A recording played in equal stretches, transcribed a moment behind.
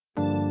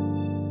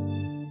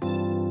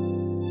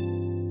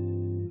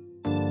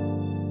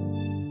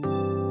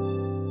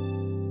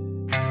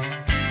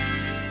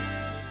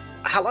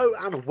Hello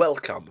and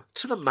welcome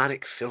to the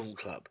ManNic Film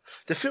Club,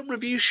 the film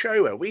review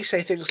show where we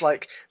say things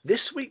like,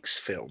 this week's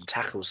film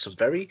tackles some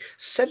very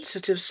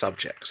sensitive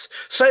subjects,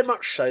 so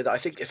much so that I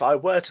think if I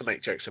were to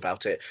make jokes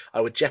about it,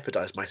 I would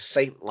jeopardise my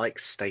saint-like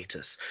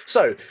status.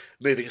 So,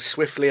 moving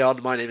swiftly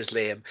on, my name is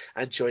Liam,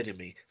 and joining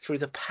me through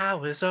the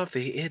powers of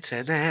the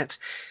internet,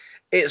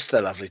 it's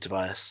the lovely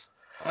Tobias.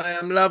 I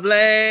am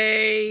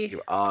lovely.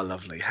 You are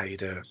lovely, how you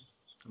doing?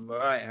 I'm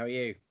alright, how are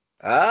you?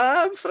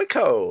 I'm for the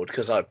cold,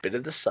 because I've been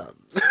in the sun.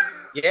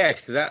 Yeah,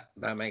 'cause that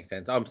makes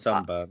sense. I'm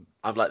sunburned.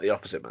 I'm like the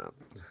opposite man.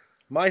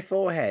 My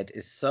forehead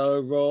is so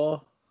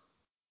raw.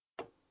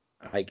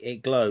 Like,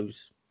 it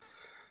glows.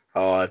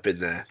 Oh, I've been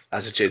there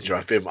as a ginger.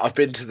 I've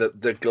been to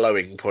the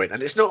glowing point,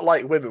 and it's not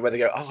like women where they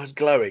go, "Oh, I'm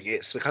glowing."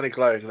 It's the kind of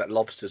glowing that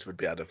lobsters would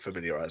be able to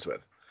familiarise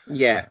with.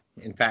 Yeah,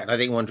 in fact, I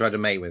think one tried to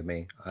mate with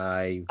me.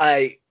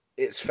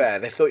 It's fair.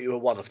 They thought you were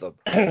one of them.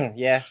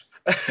 Yeah,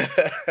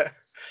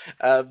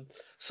 um,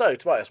 so,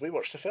 Tobias, we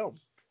watched a film.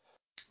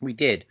 we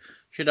did.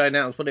 Should I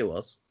announce what it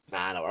was?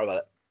 Nah, don't worry about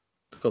it.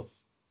 Cool.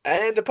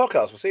 And the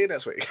podcast. We'll see you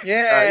next week.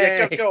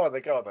 Yeah, Yay! go on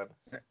then. Go on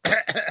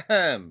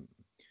then.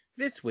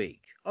 This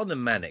week on the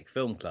ManNic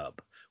Film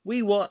Club,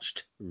 we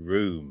watched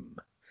Room.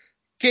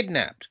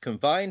 Kidnapped,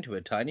 confined to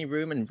a tiny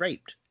room and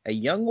raped, a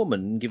young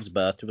woman gives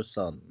birth to a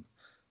son.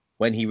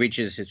 When he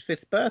reaches his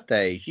 5th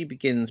birthday, she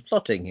begins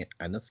plotting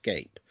an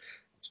escape.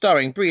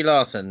 Starring Brie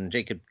Larson,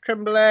 Jacob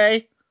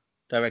Tremblay,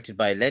 directed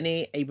by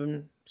Lenny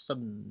Abramson.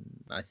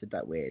 I said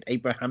that weird.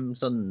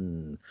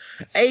 Abrahamson.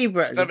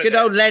 Good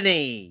old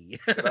Lenny.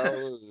 Good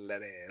old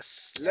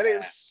Lennis. Yeah.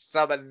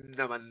 Summon.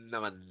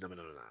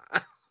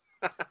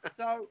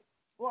 So,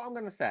 what I'm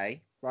going to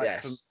say,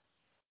 right from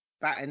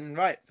Yes.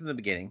 right from the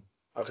beginning,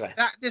 Okay.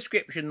 that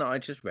description that I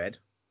just read,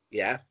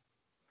 Yeah.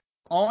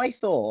 I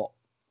thought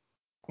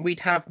we'd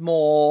have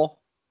more.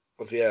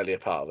 Of the earlier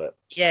part of it.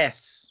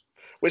 Yes.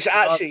 Which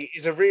actually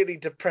is a really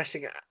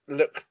depressing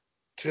look,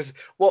 because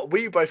what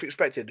we both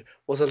expected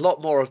was a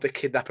lot more of the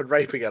kidnap and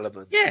raping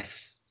element.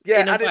 Yes.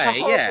 Yeah, In a and it's a way,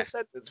 horrible yeah.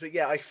 sentence, but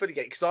yeah, I fully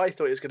get it, because I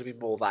thought it was going to be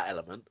more that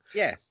element.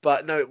 Yes.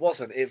 But no, it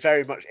wasn't.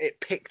 It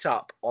picked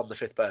up on the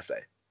 5th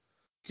birthday.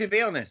 To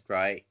be honest,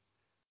 right,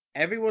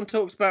 everyone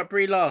talks about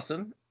Brie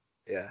Larson,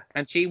 Yeah.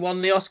 and she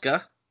won the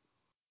Oscar,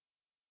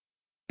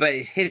 but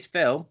it's his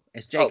film.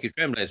 It's Oh, Jacob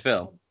Tremblay's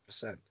film.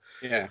 100%.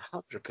 Yeah.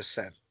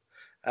 100%.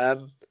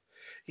 Um,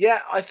 yeah,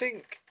 I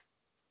think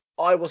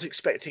I was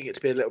expecting it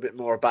to be a little bit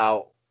more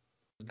about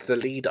the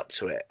lead up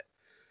to it.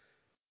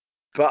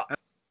 But And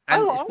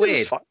I it's was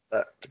weird. fine with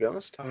that, to be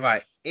honest. All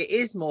right. It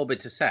is morbid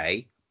to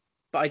say,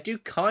 but I do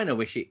kind of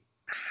wish it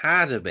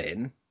had have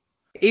been,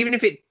 even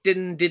if it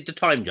did the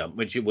time jump,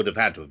 which it would have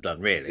had to have done,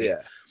 really.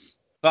 Yeah.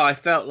 But I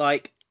felt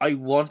like I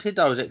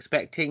was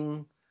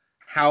expecting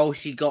how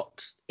she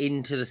got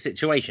into the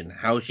situation,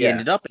 how she Yeah.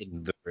 ended up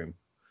in the room.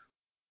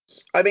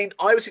 I mean,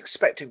 I was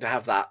expecting to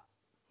have that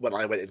when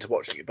I went into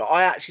watching it, but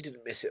I actually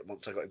didn't miss it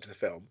once I got into the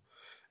film.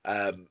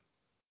 Um,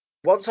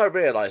 Once I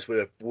realised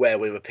where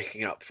we were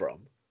picking up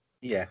from,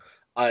 Yeah.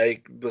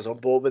 I was on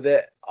board with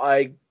it.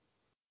 I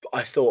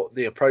thought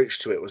the approach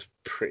to it was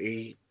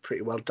pretty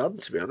well done,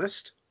 to be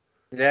honest.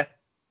 Yeah.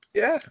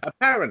 Yeah,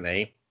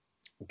 Apparently,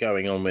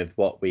 going on with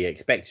what we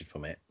expected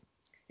from it,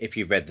 if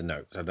you've read the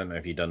notes, I don't know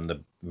if you've done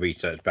the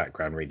research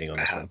background reading on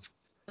I this one.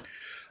 have.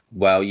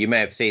 Well, you may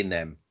have seen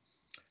them.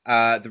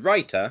 The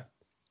writer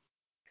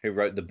who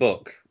wrote the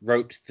book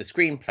wrote the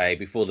screenplay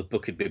before the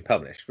book had been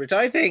published, which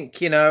I think,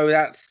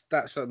 that's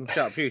some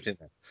sharp shooting.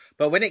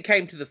 But when it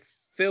came to the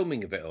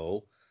filming of it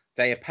all,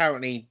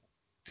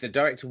 the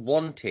director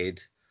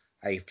wanted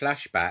a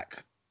flashback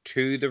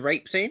to the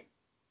rape scene.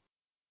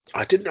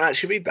 I didn't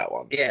actually read that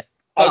one. Yeah,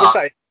 I will but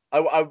say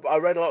I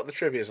read a lot of the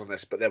trivia's on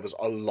this, but there was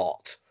a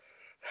lot.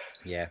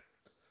 yeah,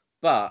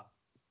 but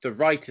the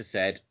writer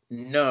said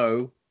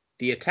no.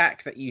 The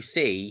attack that you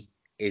see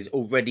is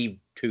already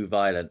too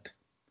violent.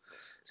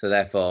 So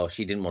therefore,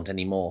 she didn't want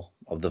any more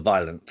of the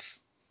violence.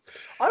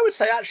 I would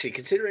say actually,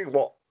 considering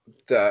what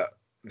the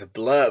the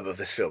blurb of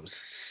this film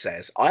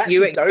says, I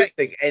You actually don't expect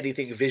think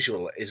anything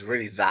visual is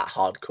really that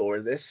hardcore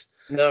in this.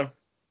 no?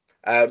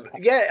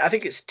 Yeah, I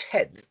think it's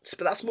tense,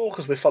 but that's more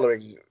because we're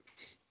following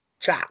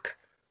Jack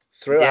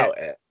Yeah, throughout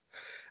it.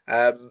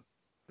 Um,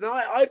 no,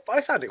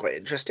 I found it quite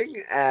interesting.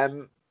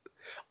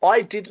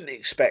 I didn't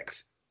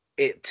expect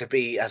it to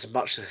be as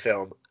much of the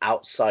film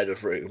outside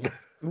of Room.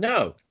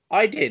 no,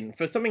 I didn't.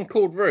 For something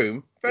called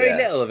Room, very Yeah.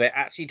 little of it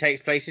actually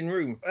takes place in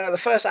Room. The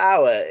first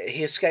hour,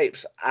 he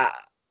escapes at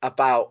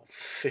about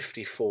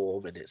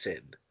 54 minutes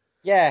in.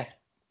 Yeah,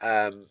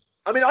 I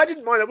mean, I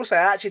didn't mind. I will say,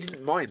 I actually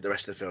didn't mind the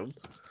rest of the film.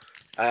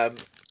 Um,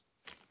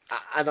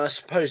 and I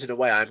suppose, in a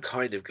way, I'm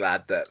kind of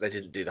glad that they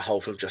didn't do the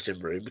whole film just in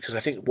Room, because I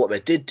think what they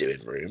did do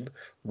in Room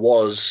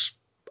was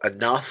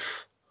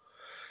enough.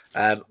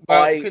 well,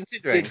 I did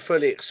considering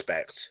fully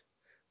expect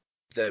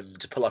them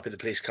to pull up in the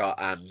police car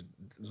and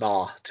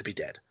Ma to be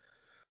dead.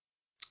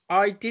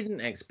 I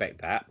didn't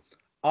expect that.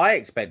 I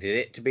expected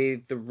it to be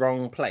the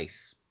wrong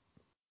place.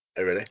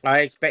 Oh, really? I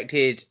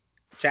expected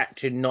Jack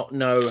to not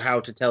know how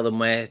to tell them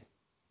where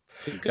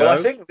to Well, I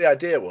go. think the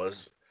idea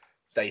was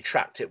they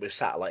tracked it with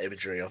satellite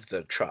imagery of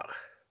the truck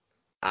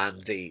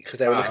and because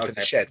they were Ah, looking for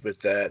the okay.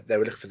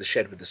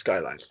 shed with the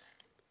skyline.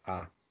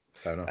 Ah,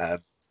 fair enough.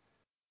 Um,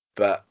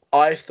 but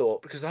I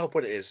thought because the whole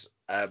point is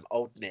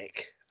old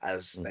Nick,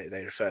 as Mm.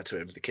 they refer to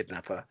him, the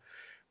kidnapper.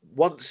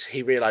 Once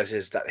he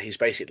realizes that he's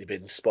basically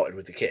been spotted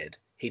with the kid,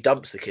 he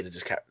dumps the kid and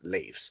just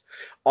leaves.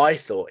 I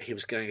thought he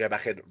was going to go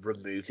back and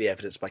remove the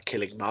evidence by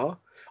killing Ma.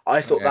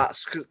 I thought Okay.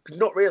 that's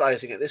not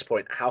realizing at this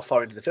point how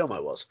far into the film I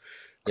was.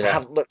 Because I Yeah.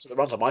 hadn't looked at the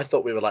runtime. I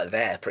thought we were like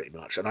there pretty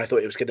much, and I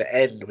thought it was going to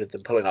end with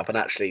them pulling up and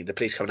actually the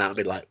police coming out and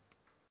being like,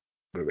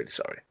 "We're really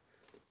sorry."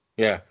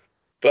 Yeah.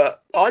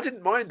 But I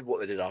didn't mind what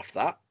they did after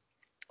that.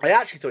 I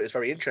actually thought it was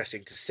very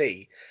interesting to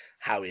see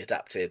how he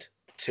adapted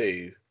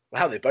to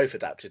how they both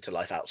adapted to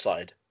life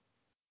outside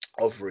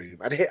of Room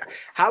and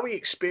how he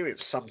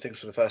experienced some things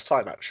for the first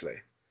time.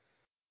 Actually,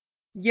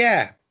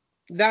 Yeah.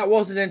 That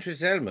was an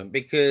interesting element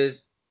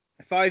because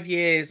 5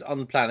 years on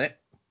the planet,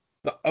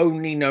 but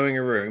only knowing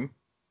a room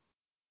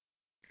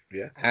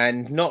yeah,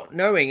 and not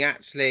knowing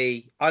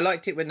actually. I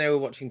liked it when they were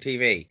watching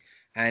TV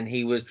and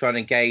he was trying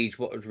to gauge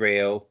what was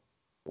real,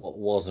 what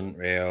wasn't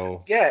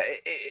real. yeah.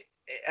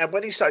 And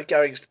when he started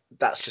going,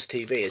 that's just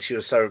TV, and she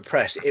was so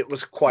impressed. It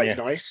was quite Yeah.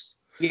 nice,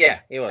 Yeah,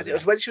 it was, and it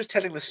was yeah. when she was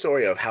telling the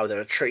story of how there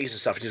are trees and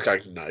stuff, and he was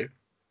going, "No,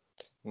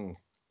 Mm.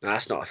 no,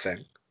 that's not a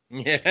thing,"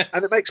 Yeah.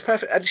 and it makes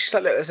perfect. And she's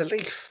like, "Look, there's a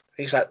leaf."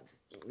 And he's like,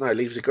 "No,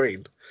 leaves are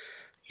green."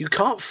 You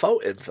can't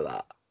fault him for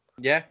that.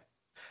 Yeah.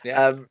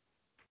 Yeah. Um,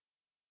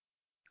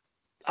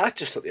 I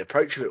just thought the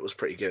approach of it was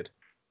pretty good.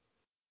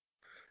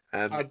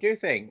 I Um, do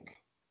think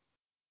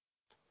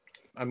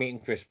I'm eating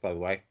crisps, by the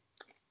way.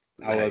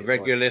 Our hey,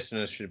 regular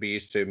listeners should be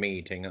used to me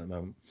eating at the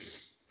moment.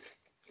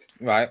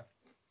 Right.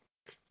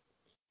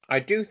 I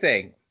do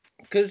think,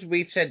 because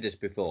we've said this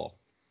before,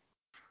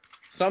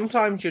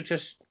 sometimes you're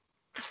just,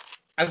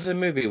 as a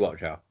movie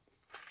watcher,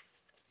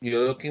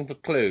 you're looking for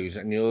clues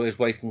and you're always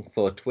waiting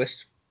for a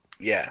twist.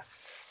 yeah,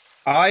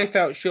 I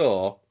felt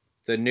sure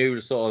the new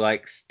sort of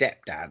like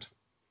stepdad.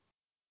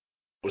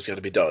 was going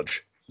to be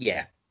Dodge.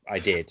 Yeah, I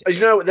did. You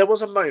know, there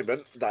was a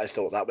moment that I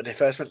thought that when they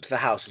first went to the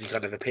house and he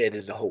kind of appeared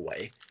in the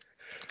hallway,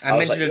 I I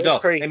was like, mentioned a "You're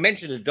dog. They pretty."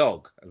 mentioned a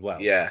dog as well.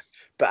 Yeah,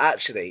 but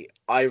actually,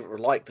 I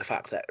like the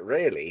fact that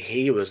really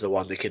he was the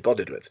one the kid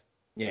bonded with.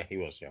 Yeah, he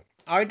was, yeah.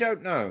 I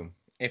don't know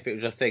if it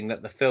was a thing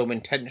that the film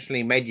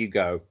intentionally made you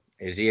go,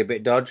 is he a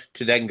bit dodged?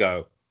 To then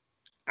go,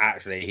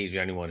 actually, he's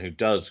the only one who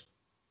does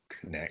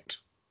connect.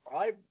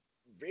 I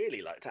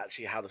really liked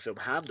actually how the film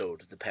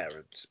handled the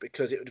parents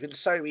because it would have been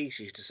so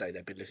easy to say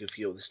they've been looking for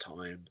you all this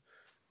time,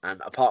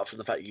 and apart from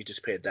the fact you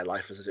disappeared, their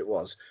life was as it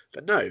was.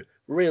 But no,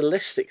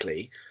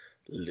 realistically,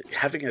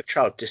 having a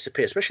child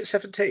disappear, especially at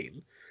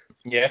 17,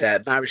 Yeah.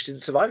 their marriage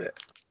didn't survive it.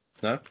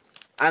 No?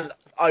 And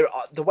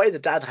the way the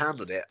dad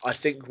handled it, I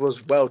think,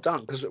 was well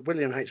done because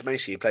William H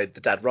Macy, who played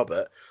the dad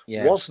Robert,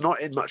 Yeah. was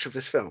not in much of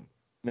this film.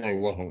 No, he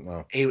wasn't,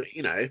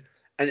 no.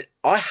 And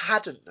I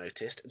hadn't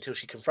noticed until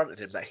she confronted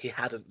him that he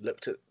hadn't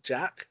looked at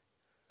Jack.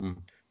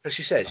 Mm. Because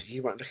she says,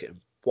 "You won't look at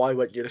him. Why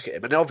won't you look at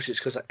him?" And obviously, it's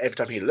because every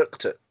time he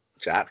looked at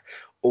Jack,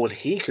 all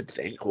he could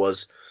think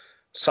was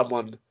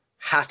someone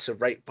had to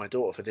rape my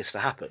daughter for this to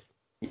happen,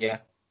 Yeah.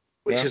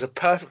 which Yeah. is a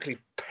perfectly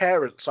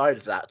parent side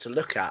of that to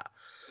look at.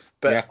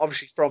 But Yeah.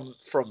 obviously,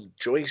 from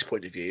Joy's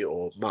point of view,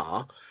 or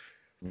Ma,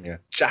 Yeah.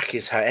 Jack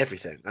is her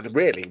everything, and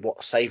really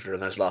what saved her in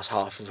those last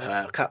half of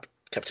her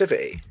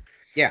captivity.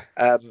 Yeah.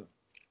 Um,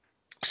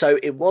 so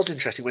it was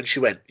interesting when she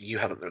went, "You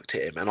haven't looked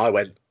at him," and I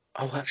went,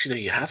 "Oh, actually,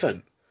 no, you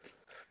haven't."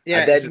 Yeah,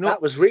 And it's then not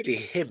that was really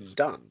him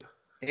done.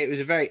 it was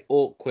a very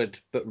awkward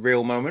but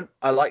real moment.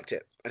 I liked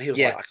it, and he was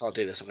like, Yeah. "I can't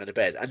do this. I'm going to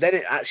bed." And then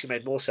it actually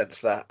made more sense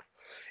that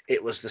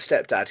it was the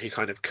stepdad who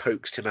kind of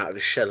coaxed him out of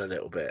his shell a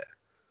little bit.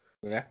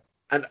 Yeah.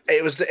 And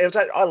it was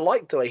I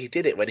liked the way he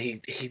did it when he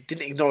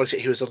didn't acknowledge that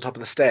he was on top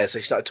of the stairs. So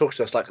he started talking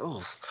to us like,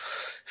 "Oh,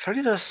 if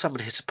only there was someone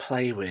here to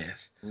play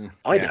with."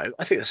 I Yeah. know.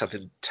 I think there's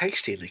something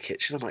tasty in the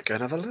kitchen. I might go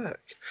and have a look.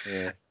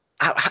 Yeah.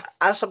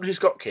 As someone who's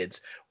got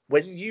kids,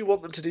 when you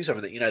want them to do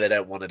something that you know they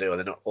don't want to do, or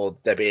they're not, or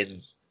they're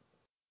being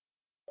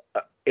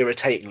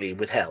irritatingly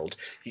withheld,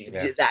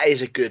 Yeah. that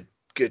is a good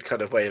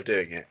kind of way of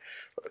doing it.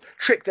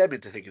 Trick them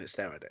into thinking it's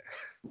their idea.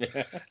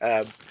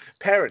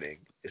 Parenting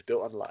is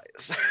built on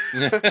lies.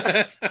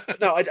 But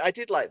no, I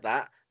did like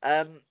that.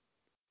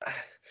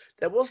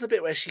 There was the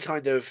bit where she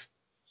tried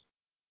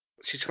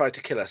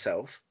to kill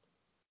herself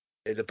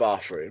in the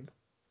bathroom,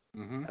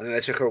 hmm and then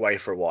they took her away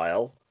for a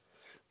while.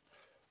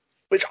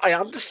 Which I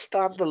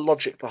understand the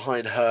logic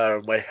behind her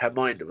and where her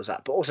mind was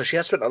at, but also she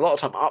had spent a lot of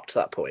time up to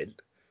that point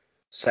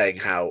saying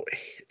how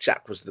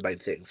Jack was the main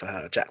thing for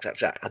her, Jack, Jack,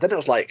 Jack. And then it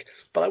was like,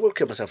 but I will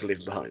kill myself and leave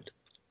him behind.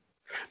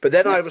 But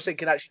then Yeah. I was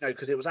thinking, actually, no,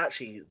 because it was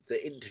actually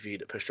the interview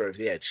that pushed her over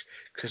the edge,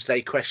 because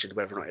they questioned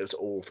whether or not it was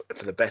all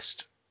for the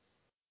best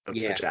for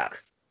Yeah.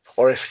 Jack,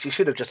 or if she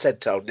should have just said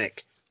to old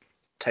Nick,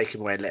 take him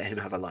away and let him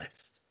have a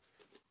life.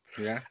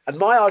 Yeah. And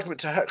my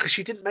argument to her, because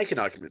she didn't make an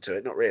argument to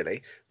it, not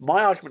really.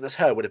 My argument as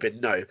her would have been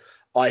no.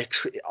 I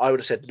would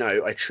have said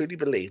no. I truly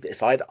believe that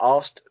if I'd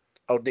asked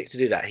old Nick to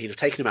do that, he'd have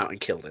taken him out and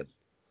killed him.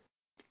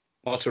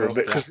 to remove, Possible,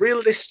 yeah. because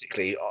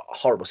realistically,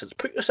 horrible sense.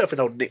 Put yourself in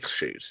old Nick's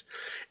shoes.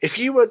 If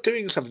you were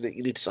doing something that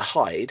you needed to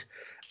hide,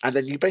 and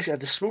then you basically had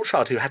this small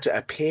child who had to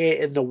appear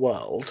in the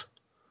world.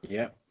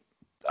 Yeah.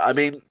 I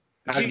mean,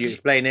 How do you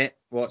explain it?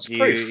 it's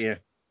proof. Yeah.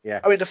 Yeah.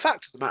 I mean, the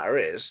fact of the matter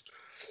is,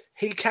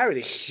 he carried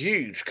a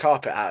huge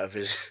carpet out of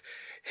his.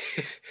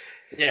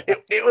 Yeah.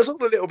 It was all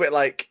a little bit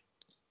like.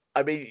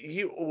 I mean,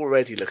 you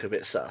already look a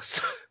bit sus.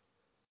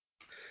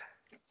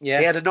 He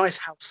Yeah. had a nice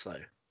house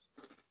though.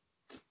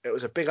 It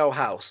was a big old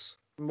house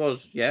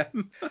Was, yeah.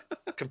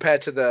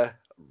 compared to the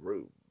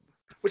room.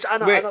 Which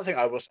Wait, another thing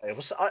I will say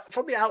was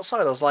from the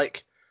outside, I was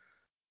like,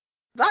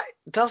 that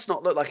does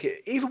not look like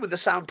it. Even with the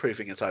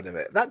soundproofing inside of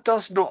it, that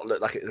does not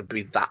look like it would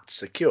be that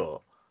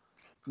secure.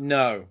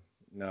 no,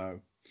 no.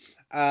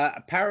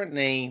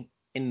 Apparently,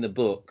 in the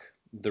book,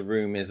 the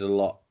room is a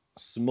lot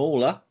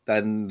smaller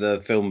than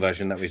the film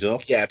version that we saw.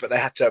 Yeah, but they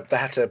had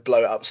to blow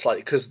it up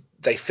slightly because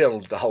they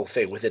filmed the whole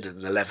thing within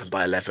an 11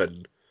 by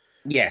 11.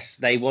 Yes,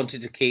 they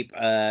wanted to keep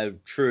a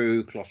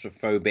true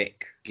claustrophobic.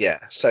 Yeah,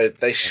 so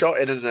they shot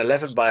in an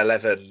 11 by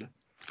 11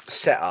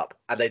 setup,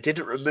 and they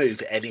didn't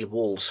remove any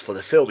walls for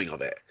the filming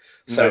of it.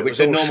 So No, it which was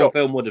a all normal shot.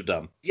 film would have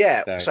done.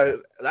 Yeah, So yeah.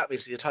 so that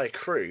means the entire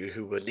crew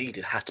who were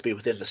needed had to be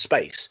within the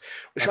space,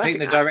 which I I think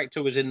think the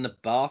director was in the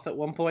bath at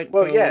one point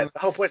well, yeah, for. the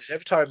whole point is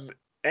every time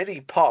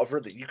any part of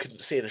room that you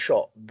couldn't see in a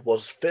shot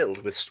was filled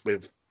with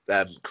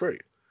crew,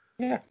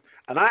 Yeah,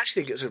 and I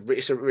actually think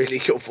it's a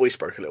really your voice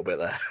broke a little bit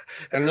there.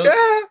 and look,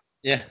 Yeah,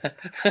 yeah,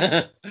 I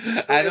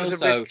thought and it was a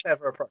really also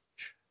clever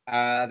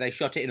approach. they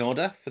shot it in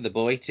order for the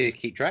boy to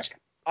keep track.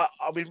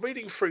 I mean,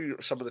 reading through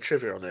some of the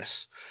trivia on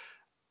this,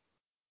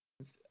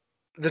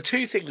 the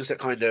two things that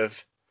kind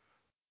of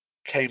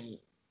came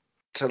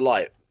to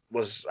light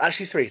was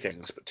actually three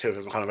things, but two of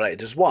them are kind of related.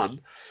 There's one,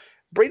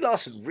 Brie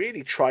Larson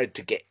really tried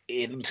to get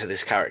into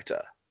this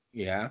character.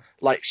 Yeah,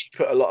 Like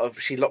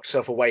she locked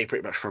herself away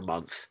pretty much for a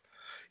month,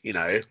 to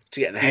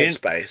get in the she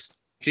didn't. headspace,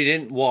 She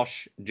didn't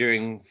wash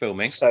during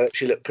filming. so that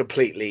she looked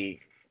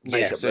completely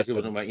Yeah, so makeupless she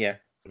wasn't. and Yeah,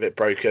 a bit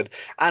broken,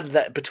 and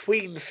that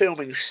between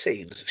filming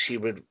scenes, she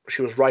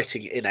was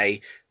writing in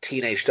a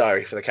teenage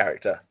diary for the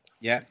character,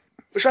 yeah,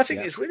 which I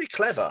think yeah. is really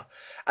clever.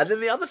 And then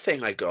the other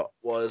thing I got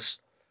was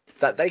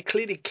that they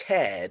clearly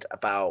cared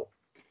about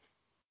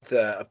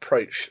the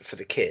approach for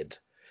the kid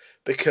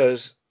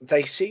because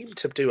they seem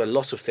to do a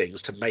lot of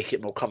things to make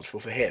it more comfortable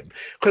for him.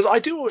 Because I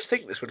do always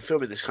think this when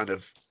filming this kind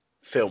of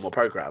film or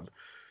program,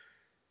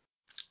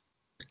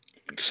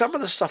 some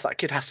of the stuff that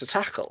kid has to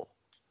tackle,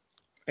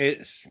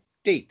 It's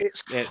deep.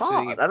 it's It's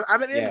hard. And at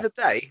the end of yeah, the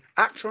day,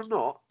 actor or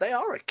not, they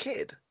are a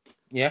kid.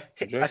 yeah,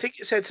 true. I think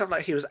it said something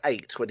like he was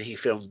 8 when he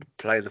filmed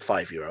playing the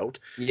 5-year-old.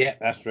 Yeah,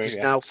 that's true. He's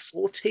Yeah, now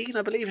 14,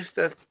 I believe, if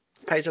the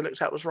page I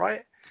looked at was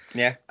right.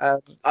 yeah.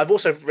 I've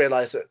also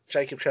realised that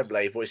Jacob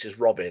Tremblay voices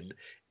Robin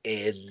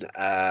in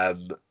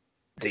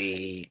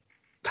the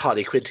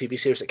Harley Quinn TV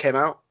series that came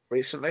out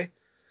recently.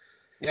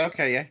 Yeah,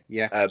 okay, yeah,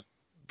 yeah,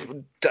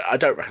 Um, I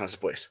don't recognise the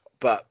voice,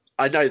 but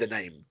I know the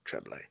name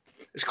Tremblay.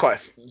 It's quite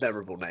a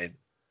memorable name.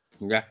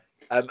 yeah.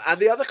 And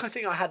the other kind of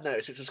thing I had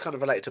noticed, which was kind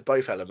of related to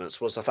both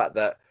elements, was the fact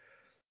that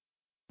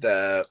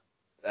the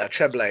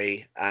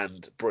Tremblay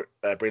and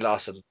Brie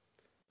Larson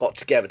got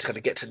together to kind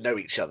of get to know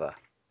each other.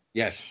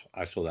 Yes,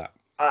 I saw that.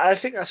 I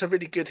think that's a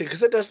really good thing because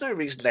there's no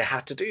reason they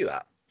had to do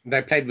that.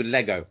 They played with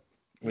Lego,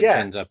 which Yeah,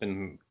 ends up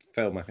in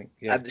film, I think.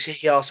 Yeah. and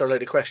he asked her a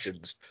load of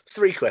questions.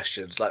 Three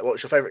questions, like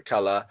what's your favourite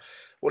colour?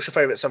 What's your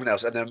favourite something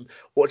else? And then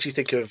what do you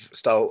think of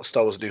Star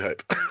Wars New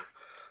Hope?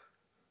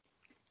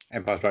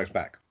 Empire Strikes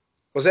Back.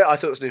 Was it? I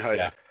thought it was New Hope.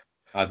 Yeah.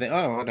 I think.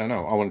 Oh, I don't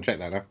know. I want to check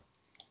that now. I'm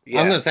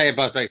Yeah, going to say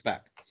Empire Strikes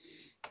Back.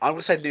 I'm going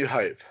to say New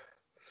Hope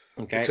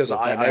Okay, because we'll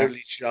I find out.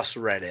 only just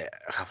read it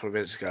a couple of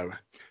minutes ago.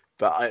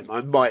 But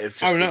I might have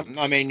Oh just no, been.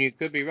 I mean you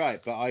could be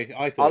right, but I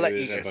I'll thought it let you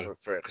was go Empire.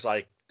 for it because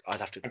I'd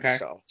have to Okay.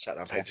 set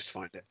down Yeah. pages to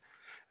find it.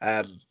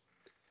 Um,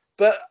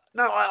 but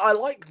no, I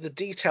like the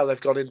detail they've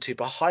gone into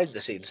behind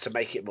the scenes to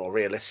make it more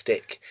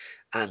realistic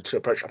and to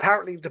approach.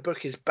 Apparently, the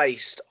book is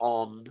based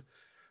on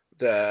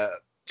the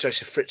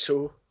Joseph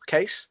Fritzl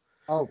case.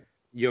 Oh,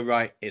 you're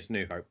right. It's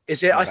New Hope.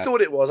 Is it? My I bad.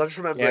 thought it was. I just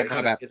remember Yeah, it my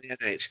kind of bad. in the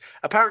NH.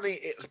 Apparently,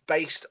 it's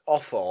based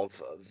off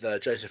of the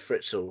Joseph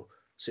Fritzl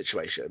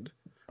situation,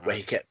 where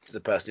he Right. kept the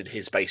person in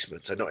his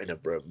basement, so not in a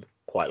room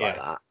quite like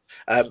Yeah.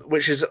 that.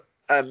 Which is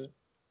um,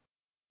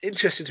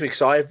 interesting to me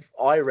because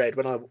I read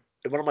when I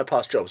in one of my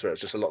past jobs where it was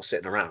just a lot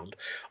sitting around.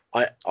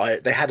 I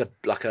they had a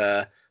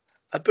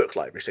book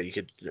library, so you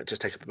could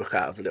just take a book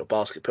out of a little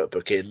basket, put a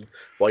book in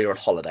while you're on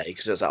holiday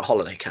because it was at a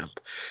holiday camp,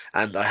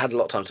 and I had a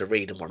lot of time to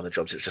read in one of the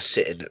jobs. It was just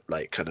sitting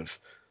like kind of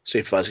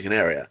supervising an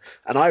area,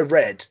 and I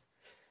read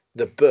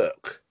the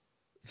book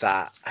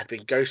that had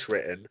been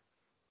ghostwritten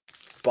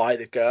by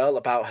the girl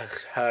about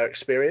her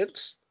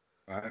experience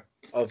Right.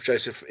 of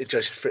Joseph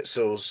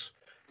Fritzl's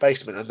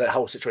basement and the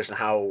whole situation,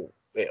 how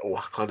it all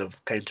kind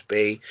of came to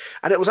be,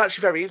 and it was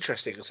actually very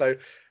interesting. So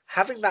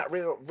having that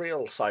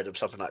real side of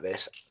something like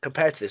this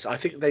compared to this, I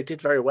think they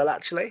did very well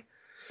actually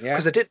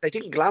because Yeah. they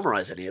didn't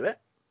glamorize any of it,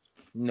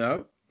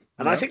 No.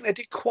 and I No. think they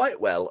did quite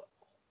well.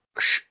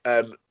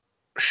 Um,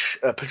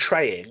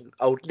 portraying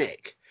old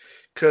Nick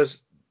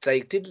because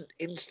they didn't.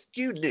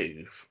 You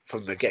knew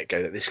from the get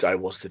go that this guy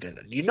was the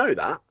villain. You know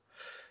that,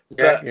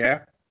 Yeah, but yeah,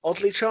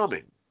 oddly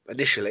charming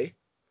initially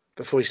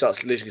before he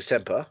starts losing his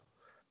temper.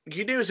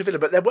 You knew he was a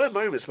villain, but there were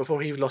moments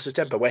before he lost his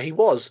temper where he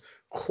was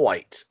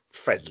quite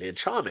friendly and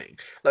charming.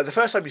 Like the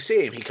first time you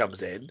see him, he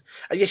comes in,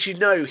 and yes, you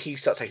know he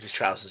starts taking his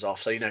trousers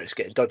off, so you know it's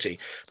getting dodgy.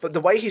 But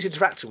the way he's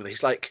interacting with it,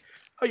 he's like,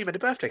 "Oh, you made a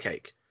birthday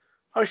cake.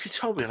 Oh, if you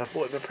told me, I'd have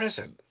bought him a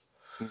present."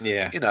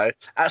 yeah, You know,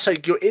 so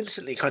you're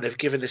instantly kind of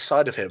given this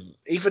side of him,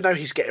 even though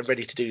he's getting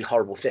ready to do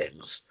horrible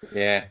things.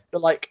 yeah,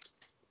 You're like,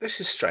 "This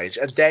is strange."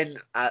 And then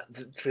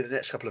through the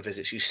next couple of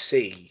visits, you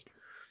see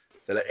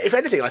if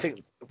anything, I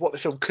think what the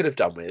film could have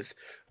done with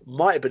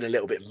might have been a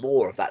little bit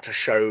more of that to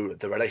show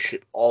the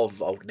relationship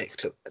of old Nick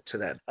to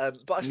them.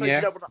 But I suppose you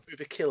yeah. don't want to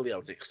overkill the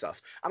old Nick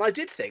stuff. And I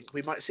did think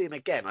we might see him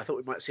again. I thought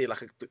we might see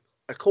like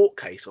a court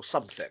case or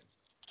something.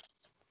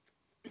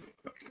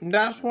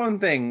 That's one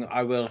thing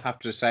I will have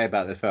to say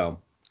about the film.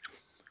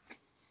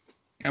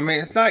 I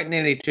mean, it's like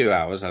nearly 2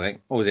 hours, I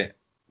think. Or was it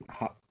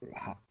hour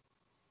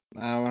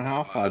and a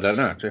half? I don't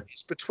know, actually.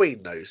 It's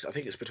between those. I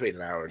think it's between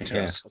an hour and two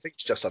Yeah. hours. I think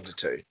it's just under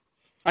two.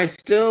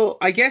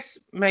 I guess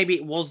maybe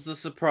it was the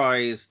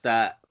surprise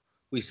that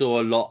we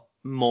saw a lot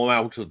more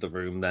out of the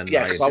room than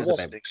Yeah, I because I wasn't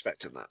anticipated.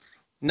 expecting that.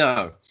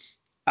 No.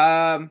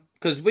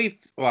 Because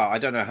well, I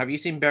don't know. Have you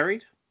seen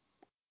Buried?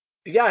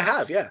 Yeah, I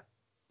have. Yeah.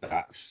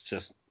 That's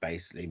just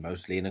basically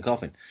mostly in a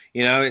coffin.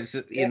 You know, it's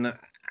Yeah. in.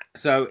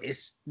 So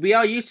we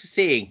are used to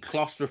seeing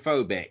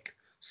claustrophobic, Oh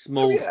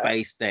small yeah.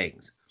 space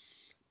things.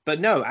 But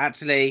no,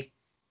 actually,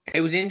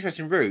 it was an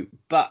interesting route.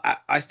 But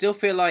I still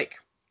feel like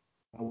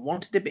I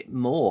wanted a bit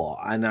more,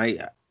 and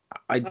I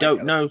I don't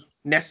get that. know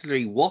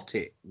necessarily what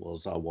it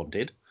was I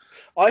wanted.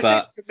 I think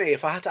But for me,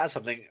 if I had to add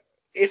something,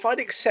 if I'd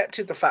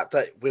accepted the fact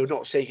that we're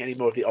not seeing any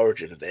more of the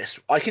origin of this,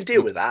 I can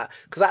deal with that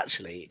because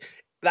actually,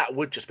 that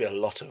would just be a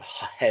lot of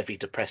heavy,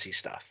 depressing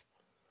stuff.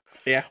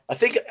 yeah, I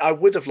think I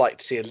would have liked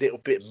to see a little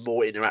bit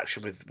more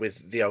interaction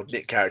with the old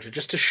Nick character,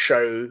 just to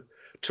show,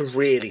 to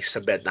really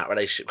cement that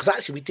relationship. Because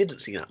actually, we didn't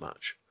see that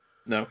much.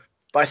 no,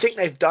 But I think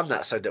they've done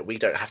that so that we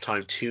don't have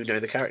time to know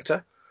the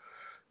character.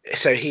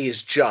 So he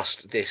is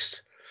just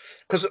this.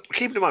 Because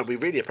keep in mind, we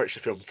really approach the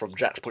film from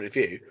Jack's point of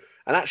view,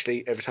 and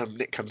actually, every time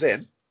Nick comes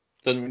in,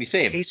 doesn't really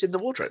see him. he's in the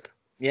wardrobe.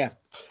 Yeah,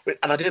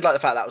 And I did like the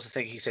fact that was the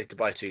thing he said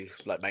goodbye to,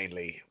 like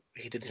mainly.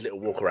 He did his little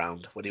walk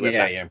around when he went yeah,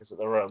 back to yeah, visit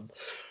the room,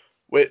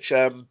 which,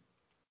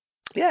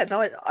 yeah,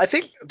 no, I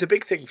think the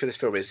big thing for this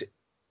film is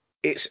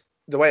it's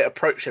the way it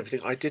approached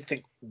everything. I did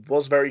think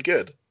was very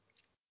good.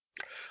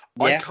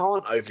 I yeah.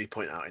 can't overly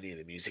point out any of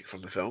the music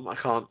from the film. I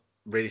can't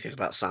really think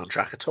about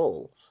soundtrack at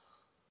all.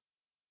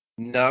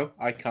 No,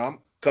 I can't.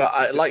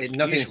 But like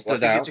Nothing usual, I stood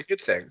think it's a out.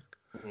 good thing.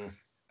 Mm.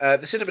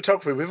 The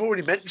cinematography we've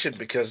already mentioned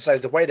because so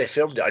the way they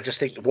filmed it, I just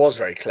think was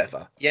very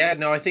clever. Yeah,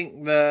 no, I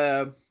think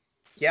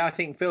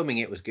filming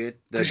it was good.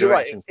 The Because you're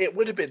right, direction. it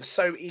would have been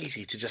so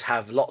easy to just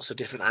have lots of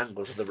different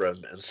angles of the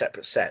room and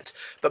separate sets.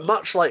 But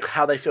much like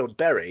how they filmed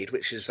Buried,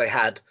 which is they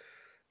had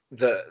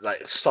the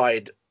like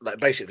side, like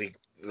basically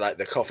like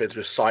the coffins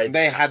with sides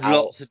They cut had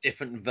out, lots of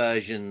different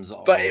versions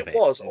but of it it.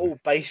 was all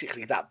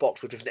basically that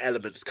box with different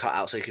elements cut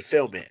out so you could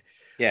film it.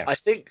 Yeah, I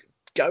think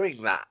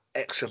going that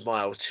extra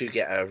mile to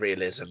get a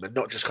realism and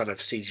not just kind of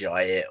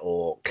CGI it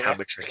or yeah,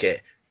 camera trick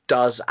it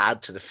does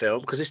add to the film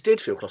because this did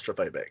feel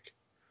claustrophobic.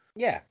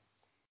 yeah.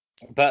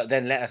 But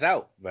then let us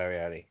out very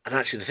early. And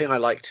actually, the thing I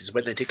liked is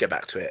when they did go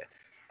back to it,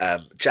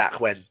 Jack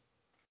went,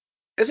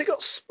 "Has it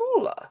got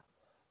smaller?"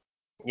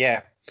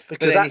 Yeah, but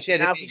Because then he actually said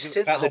now he's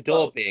seen the about the whole door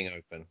world. being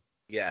open.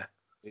 Yeah,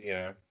 You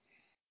know,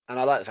 and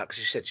I like the fact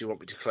because she said, "Do you want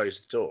me to close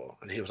the door?"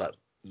 And he was like,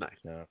 "No."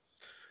 no.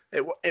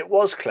 It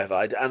was clever,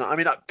 and I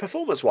mean,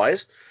 performance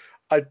wise,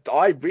 I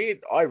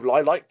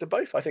liked them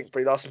both. I think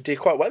Brie Larson did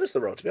quite well as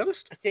the role, to be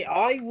honest. See,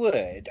 I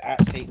would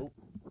actually. Ooh,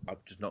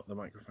 I've just knocked the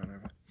microphone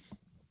over.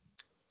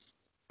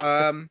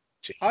 Um,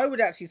 Cheeky. I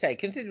would actually say,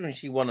 considering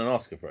she won an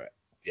Oscar for it,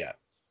 Yeah,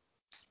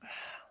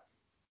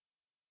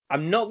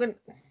 I'm not gonna.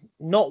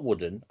 Not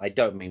wooden. I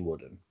don't mean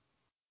wooden,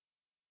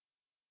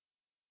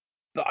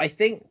 but I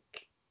think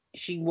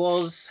she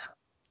was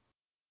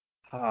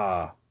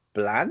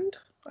bland.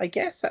 I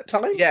guess at yeah,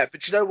 times.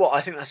 but you know what?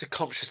 I think that's a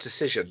conscious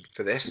decision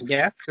for this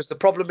Yeah, because the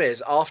problem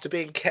is after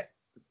being kept,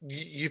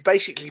 you've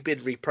basically been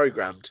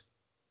reprogrammed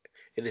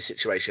in this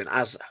situation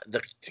as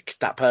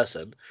that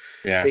person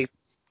yeah, being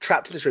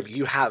trapped in this room.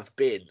 You have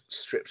been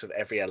stripped of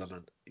every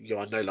element. You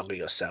are no longer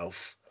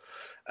yourself,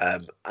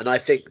 and I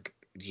think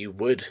you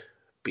would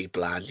be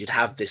bland. You'd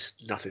have this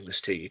nothingness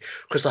to you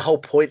because the whole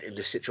point in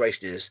this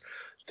situation is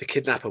the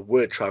kidnapper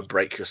would try and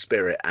break your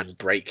spirit and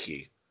break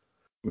you.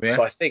 yeah.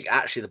 So I think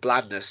actually the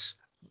blandness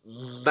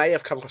may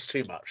have come across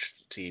too much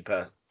to you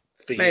for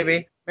you.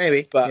 Maybe.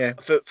 But Yeah,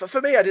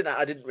 for me, I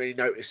didn't really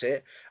notice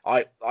it.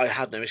 I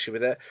had no issue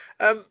with it.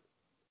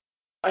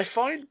 I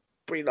find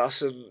Brie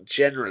Larson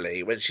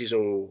generally when she's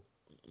all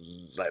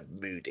like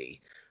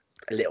moody,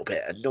 a little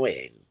bit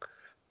annoying.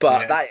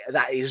 But yeah,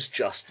 that is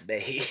just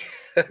me.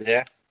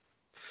 yeah.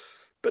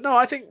 But no,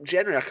 I think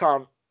generally I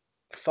can't.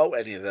 fault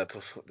any of the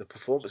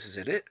performances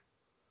in it.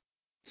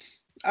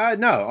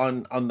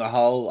 No, on the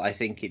whole, I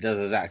think it does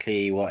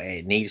exactly what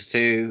it needs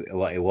to,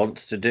 what it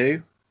wants to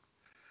do.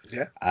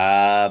 Yeah.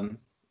 Um,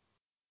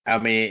 I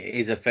mean, it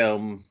is a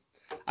film.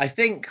 I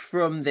think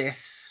from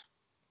this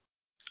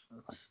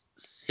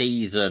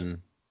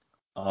season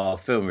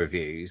of film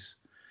reviews,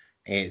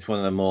 it's one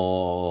of the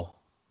more.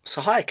 It's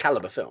a higher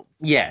caliber film.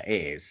 Yeah,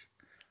 it is.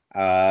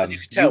 And you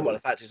can tell by the You,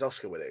 fact it's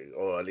Oscar winning,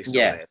 or at least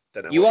yeah, nominated.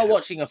 Don't know you what are it is.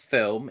 watching a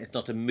film. It's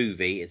not a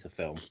movie. It's a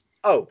film.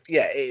 Oh,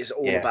 yeah, it is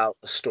all Yeah. about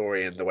the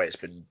story and the way it's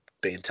been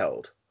being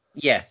told.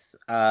 Yes.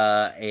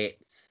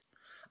 It's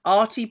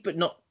arty, but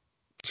not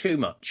too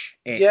much.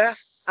 Yeah, and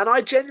It's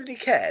I genuinely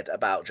cared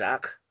about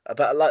Jack.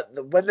 About like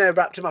when they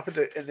wrapped him up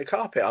in the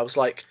carpet, I was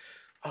like,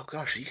 "Oh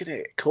gosh, are you gonna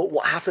get caught?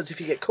 What happens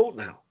if you get caught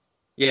now?"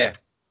 yeah.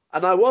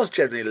 And I was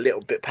generally a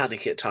little bit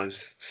panicky at times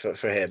for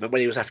him, and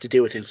when he was having to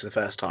deal with things for the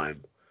first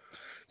time.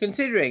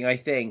 Considering, I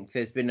think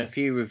there's been a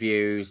few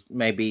reviews,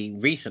 maybe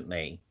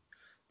recently,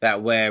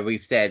 that where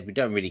we've said we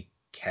don't really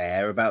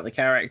care about the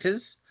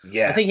characters. I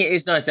Yeah, think it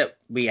is nice that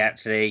we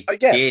actually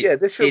yeah, did yeah.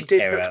 This film did did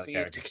care hook about the me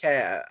into characters.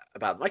 care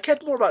about them. I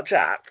cared more about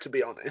Jack, to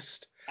be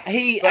honest,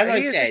 He, as but I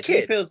he is a said, he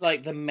kid. feels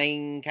like the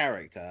main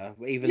character,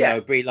 even Yeah,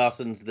 though Brie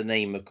Larson's the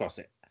name across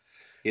it.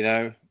 You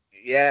know?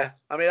 yeah.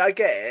 I mean, I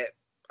get it.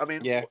 I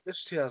mean, Yeah, this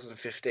was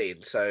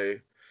 2015, so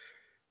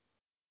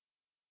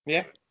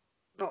yeah.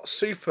 not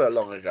super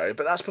long ago,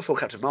 but that's before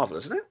Captain Marvel,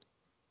 isn't it?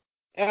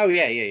 Oh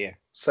yeah, yeah, yeah.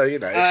 So it's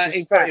In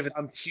just not fact, even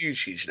a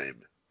huge, huge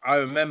name. I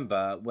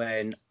remember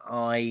when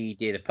I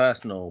did a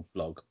personal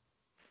blog,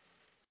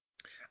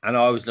 and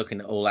I was looking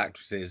at all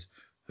actresses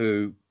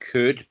who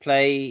could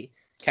play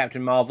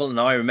Captain Marvel, and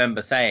I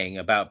remember saying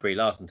about Brie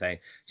Larson, saying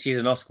she's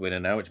an Oscar winner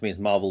now, which means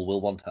Marvel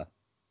will want her.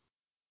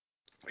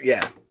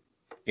 Yeah,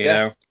 You yeah,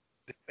 know?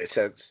 makes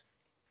sense.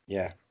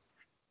 Yeah.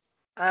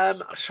 I'm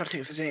just trying to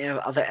think if there's any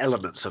other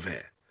elements of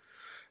it.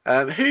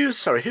 Who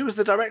was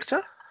the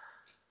director?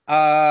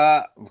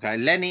 Okay,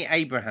 Lenny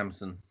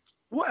Abrahamson.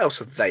 What else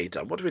have they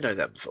done? What do we know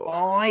them for?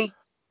 I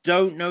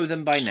don't know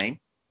them by name.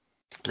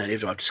 No,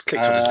 neither. I've just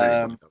clicked on his name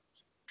on Um, the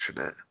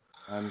internet.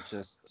 I'm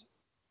just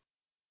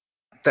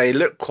They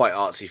look quite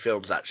artsy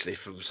films, actually.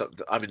 From some,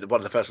 I mean, one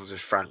of the first ones is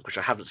Frank, which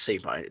I haven't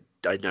seen, but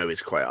I know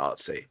is quite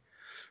artsy.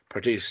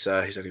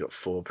 Producer, he's only got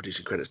 4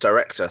 producing credits.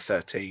 Director,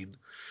 13.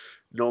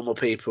 Normal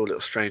People, Little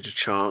Stranger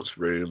Chance,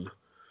 Room,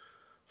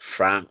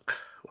 Frank.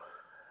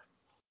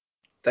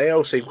 They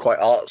all seem quite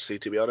artsy,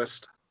 to be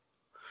honest,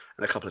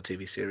 and a couple of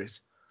TV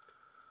series.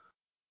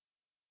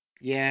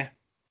 yeah.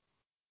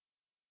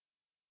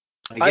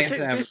 I I guess they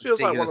think have a this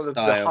feels like particular one of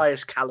the style.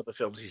 highest caliber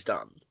films he's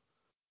done.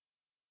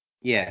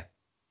 Yeah.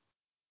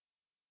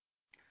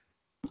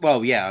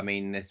 Well, yeah. I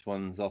mean, this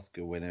one's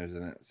Oscar winner,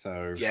 isn't it?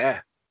 So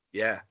Yeah,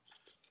 yeah.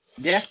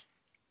 yeah.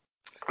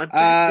 I don't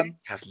really Um,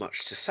 have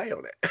much to say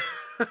on it.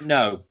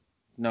 no,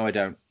 no, I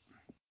don't.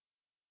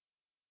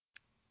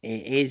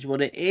 It is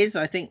what it is.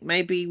 I think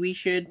maybe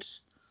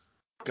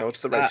Go on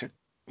to the uh, rating.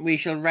 we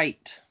shall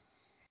rate.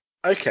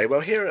 Okay, well,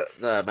 here at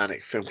the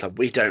ManNic Film Club,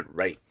 we don't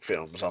rate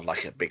films on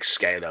like a big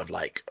scale of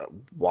like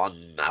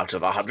 1 out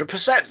of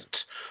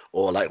 100%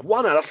 or like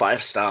 1 out of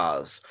 5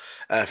 stars.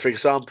 For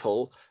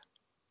example,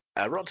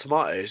 Rotten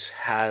Tomatoes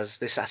has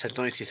this at a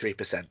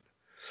 93%.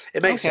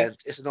 It makes Okay.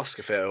 sense. It's an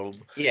Oscar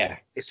film. Yeah.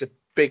 It's a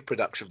big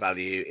production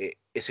value.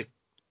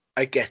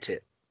 I get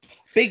it.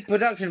 Big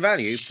production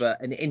value, but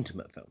an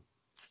intimate film.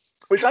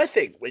 Which I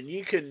think when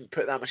you can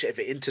put that much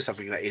effort into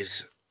something that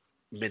is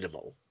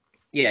minimal,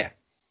 Yeah.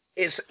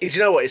 you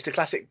know what? It's the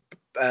classic.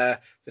 The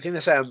thing they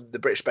say on the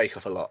British Bake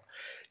Off a lot.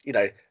 You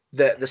know,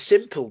 the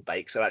simple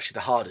bakes are actually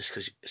the hardest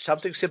because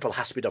something simple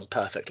has to be done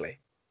perfectly.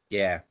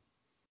 Yeah.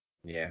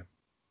 Yeah.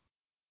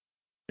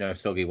 No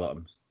soggy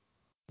bottoms.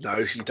 No,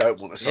 you don't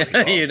want a soggy Yeah,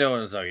 bottom. you know what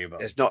I'm talking about.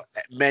 There's not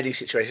many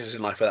situations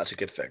in life where that's a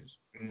good thing.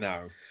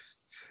 No.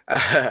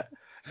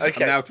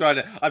 Okay,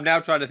 I'm now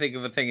trying to think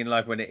of a thing in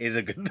life when it is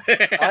a good thing.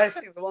 I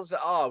think the ones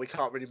that are we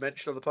can't really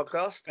mention on the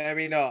podcast.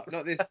 Maybe not.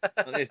 Not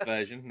this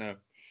version, no.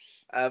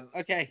 Um,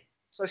 Okay.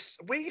 so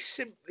we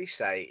simply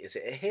say, is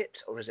it a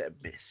hit or is it a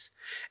miss?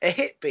 A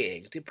hit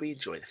being, did we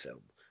enjoy the film?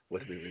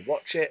 Would we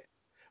rewatch it?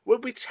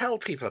 Would we tell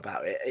people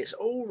about it? It's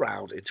all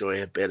round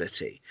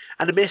enjoyability.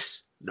 And a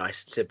miss,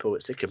 nice and simple.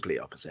 It's the complete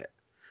opposite.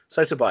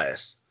 So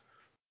Tobias,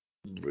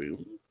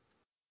 Room.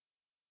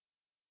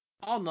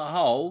 On the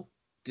whole,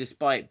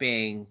 despite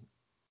being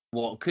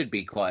what could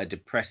be quite a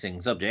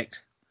depressing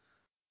subject,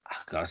 I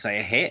gotta say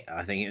a hit.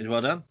 I think it was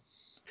well done.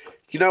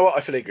 You know what?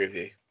 I fully agree with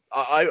you.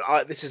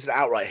 This is an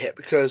outright hit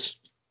because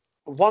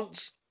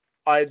once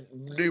I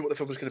knew what the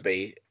film was going to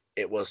be,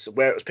 it was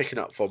where it was picking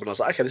up from, and I was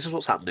like, okay, this is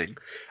what's happening.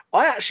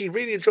 I actually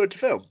really enjoyed the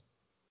film.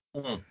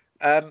 Mm.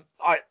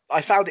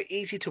 I found it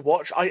easy to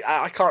watch.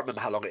 I can't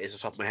remember how long it is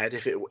off the top of my head,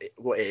 if it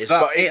what it is,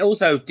 But but it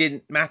also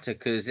didn't matter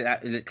because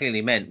it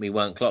clearly meant we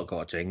weren't clock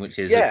watching, which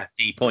is a yeah,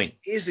 key which point.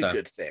 is a So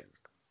good thing.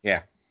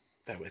 yeah,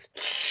 Bear with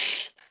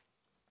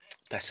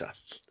better.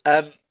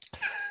 Um,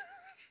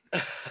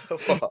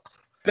 what?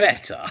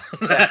 better.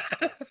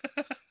 Better.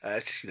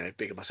 Just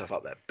bigging myself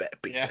up there.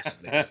 Big Yeah. better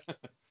than me.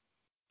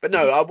 But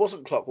no, I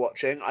wasn't clock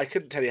watching. I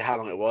couldn't tell you how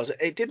long it was.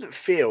 It didn't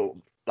feel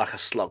like a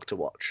slog to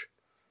watch.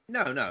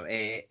 No,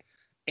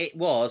 it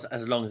was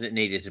as long as it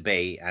needed to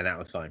be, and that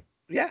was fine.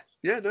 Yeah,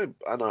 yeah, no,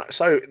 I know.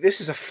 So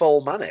this is a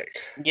full Manic.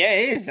 Yeah,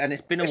 it is, and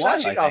it's been a It's while,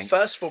 actually I our think.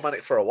 first full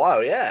Manic for a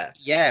while. Yeah,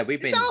 Yeah, we've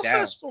is it been our down.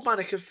 first full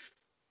Manic of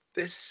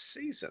this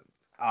season?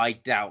 I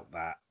doubt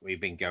that. We've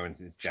been going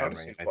since Trying to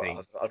January, think I think.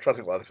 what I'm trying to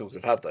think what other films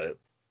we've had though,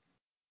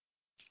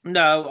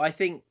 No, I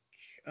think.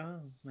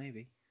 Oh,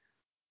 maybe.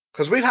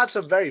 because we've had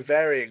some very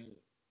varying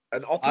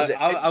and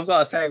opposite I've opinions got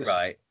to say, about this.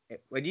 right,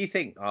 when you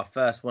think our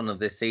first one of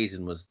this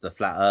season was the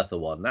Flat Earther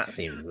one, that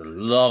seems a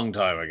long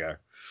time ago.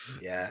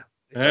 Yeah,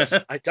 it does.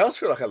 It does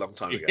feel like a long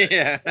time ago.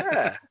 Yeah.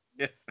 Yeah.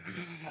 Yeah.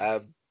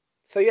 Um.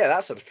 So yeah,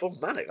 that's a full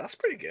Manic. That's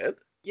pretty good.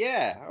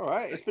 Yeah, all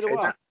right. It's been a Okay,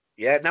 now, while.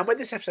 yeah. Now, when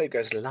this episode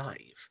goes live,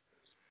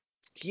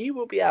 you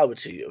will be able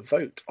to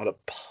vote on a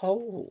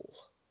poll.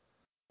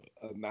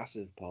 A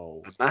massive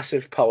poll. A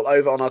massive poll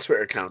over on our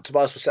Twitter account.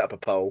 Tobias will set up a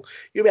poll.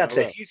 You'll be able I to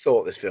say will. if you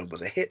thought this film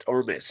was a hit or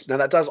a miss. Now,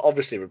 that does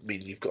obviously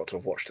mean you've got to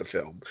have watched the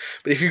film.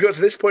 But if you've got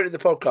to this point in the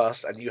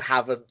podcast and you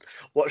haven't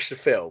watched the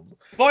film,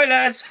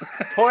 Spoilers!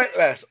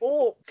 pointless.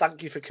 Or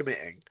thank you for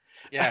committing.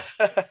 Yeah.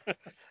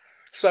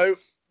 So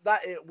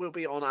that it will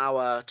be on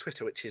our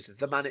Twitter, which is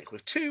the Manic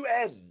with two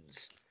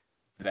N's.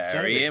 Very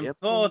Very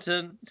important.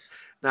 important.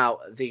 Now,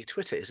 the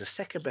Twitter is the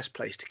second best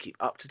place to keep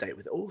up to date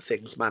with all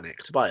things Manic.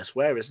 Tobias,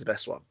 where is the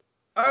best one?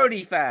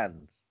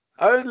 OnlyFans.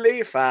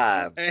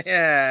 OnlyFans.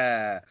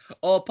 Yeah.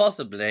 Or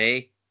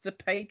possibly the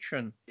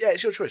patron. Yeah,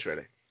 it's your choice,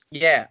 really.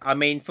 Yeah, I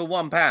mean, for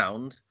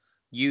 £1,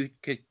 you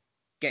could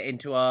get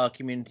into our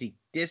community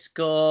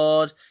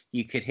Discord.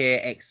 You could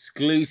hear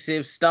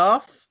exclusive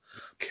stuff.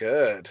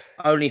 Good.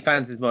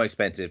 OnlyFans is more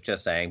expensive,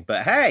 just saying.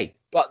 But hey,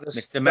 But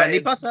Mr. Manly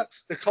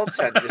Buttocks. the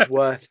content is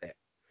worth it.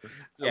 And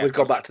Yeah, we've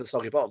gone back to the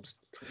soggy bottoms.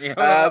 yeah.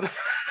 Um,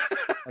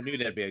 I knew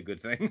that'd be a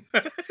good thing.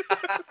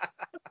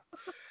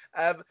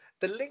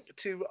 the link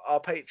to our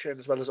Patreon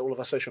as well as all of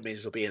our social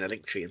medias will be in a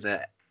link tree in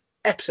the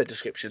episode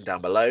description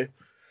down below.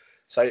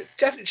 So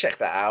definitely check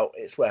that out.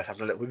 It's worth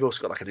having a look. We've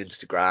also got like an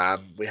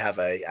Instagram. We have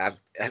an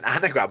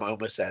anagram. I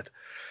almost said.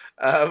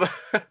 Um,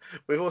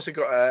 we've also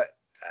got a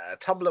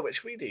Tumblr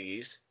which we do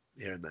use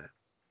here and there.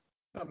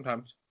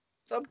 Sometimes.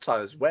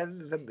 Sometimes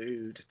when the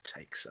mood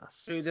takes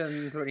us.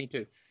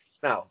 2022.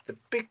 Now the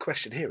big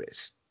question here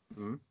is,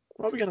 Hmm.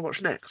 what are we going to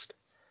watch next?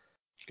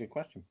 Good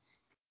question.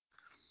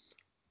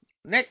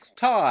 Next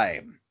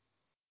time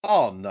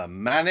on the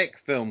Manic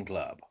Film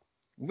Club,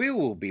 we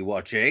will be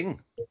watching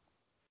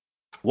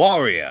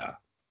Warrior.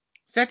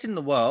 Set in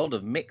the world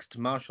of mixed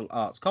martial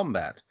arts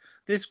combat,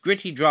 this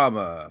gritty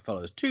drama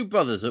follows two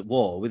brothers at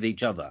war with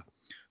each other,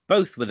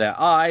 both with their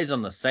eyes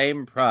on the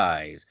same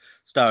prize,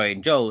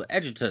 starring Joel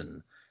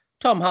Edgerton,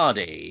 Tom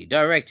Hardy,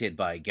 directed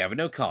by Gavin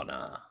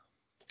O'Connor.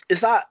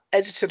 Is that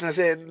Edgerton as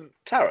in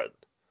Taron?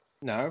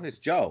 No, it's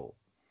Joel.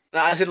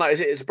 No, as in like is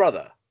it his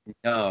brother?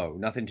 No,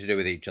 nothing to do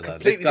with each other.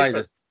 Completely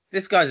different.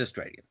 This guy's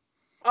Australian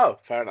Oh,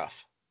 fair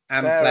enough.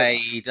 and Fair enough.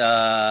 played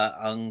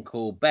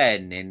Uncle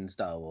Ben in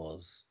Star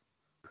Wars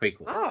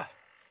prequels. Ah,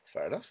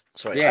 fair enough.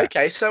 Sorry. Yeah,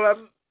 Okay,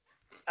 so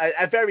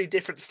a very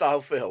different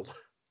style film.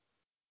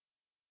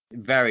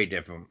 very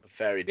different. A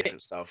very Bit,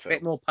 different style bit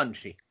film. more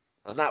punchy.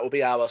 And that will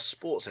be our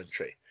sports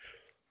entry,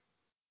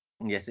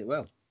 Yes, it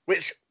will.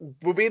 which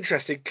will be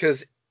interesting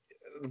because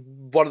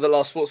one of the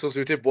last sports films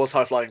we did was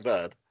High Flying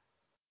Bird.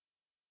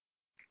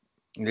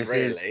 This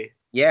is Really?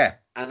 yeah.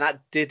 And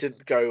that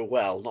didn't go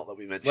well. Not that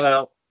we mentioned it.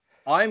 Well,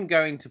 I'm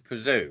going to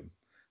presume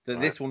that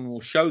Right? this one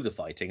will show the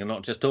fighting and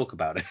not just talk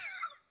about it.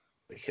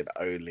 We can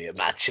only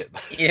imagine.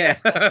 Yeah.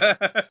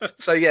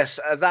 So yes,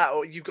 that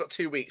you've got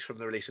 2 weeks from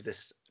the release of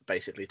this,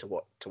 basically, to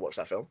watch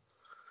that film,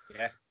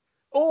 Yeah.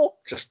 or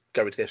just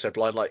go into the episode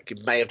blind, like you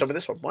may have done with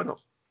this one. Why not?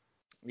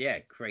 Yeah,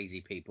 crazy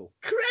people.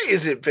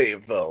 Crazy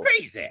people.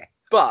 Crazy.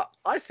 But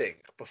I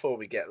think before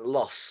we get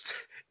lost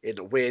in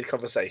a weird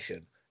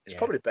conversation, it's Yeah.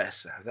 probably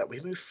best that we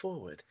move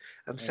forward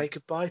and say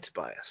goodbye to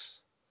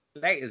Bias.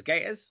 Laters,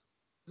 Gators.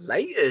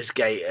 Laters,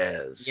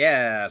 Gators.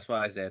 Yeah, that's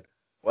what I said.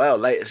 Well,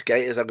 laters,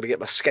 Gators. I'm going to get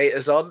my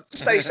skaters on.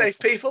 Stay safe,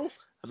 people,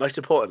 and most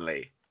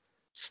importantly,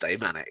 stay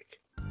manic.